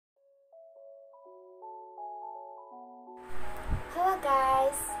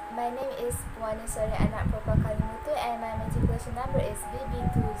My name is PUVANESWARI anak Papa KALIMUTHU and my magic lotion number is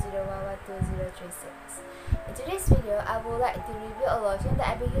BT12003. In today's video, I would like to review a lotion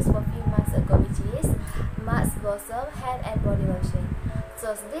that I've been used for a few months ago, which is Musk Blossom hand and body lotion.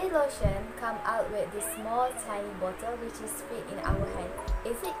 So this lotion come out with this small tiny bottle which is fit in our hand.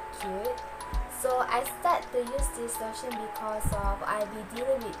 Is it cute? So I start to use this lotion because of I be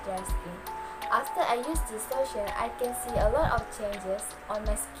dealing with dry skin. After I use this lotion, I can see a lot of changes on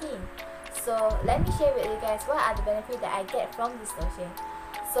my skin. So let me share with you guys what are the benefits that I get from this lotion.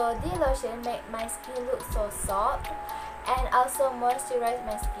 So this lotion make my skin look so soft and also moisturize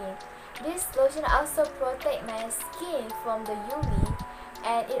my skin. This lotion also protect my skin from the UV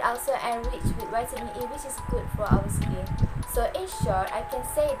and it also enriched with vitamin E, which is good for our skin. So in short, I can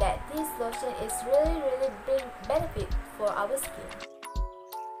say that this lotion is really bring benefit for our skin.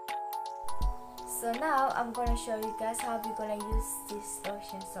 So now I'm gonna show you guys how we're gonna use this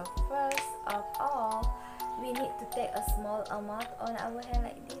lotion. So first of all, we need to take a small amount on our hand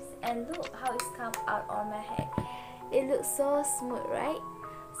like this, and look how it's come out on my hand. It looks so smooth, right?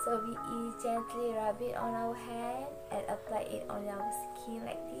 So we gently rub it on our hand and apply it on our skin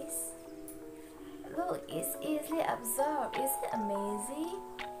like this. Look, it's easily absorbed. Isn't it amazing?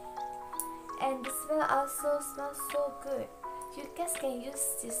 And the smell also smells so good. You guys can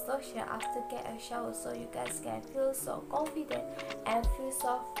use this lotion after get a shower so you guys can feel so confident and feel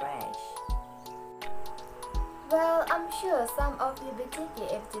so fresh. Well, I'm sure some of you be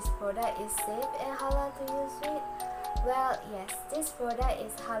thinking if this product is safe and halal to use with. Well, yes, this product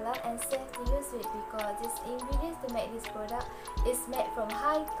is halal and safe to use with because this ingredients to make this product is made from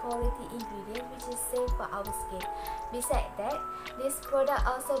high quality ingredient which is safe for our skin. Besides that, this product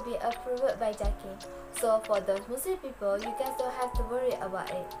also be approved by JAKIM. So for those Muslim people, you guys don't have to worry about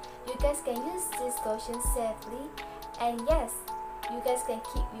it. You guys can use this lotion safely, and yes, you guys can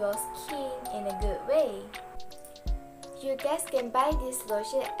keep your skin in a good way. You guys can buy this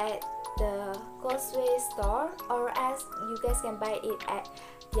lotion at the Causeway store, or else you guys can buy it at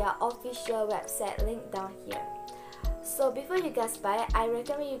their official website link down here. So before you guys buy, I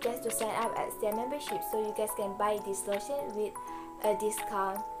recommend you guys to sign up as their membership so you guys can buy this lotion with a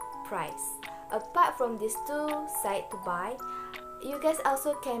discount price. Apart from these two sites to buy, you guys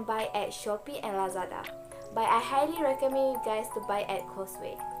also can buy at Shopee and Lazada, but I highly recommend you guys to buy at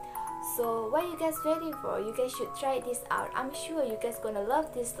Causeway. So what you guys waiting for? You guys should try this out. I'm sure you guys gonna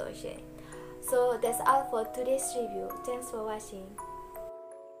love this lotion. So that's all for today's review. Thanks for watching.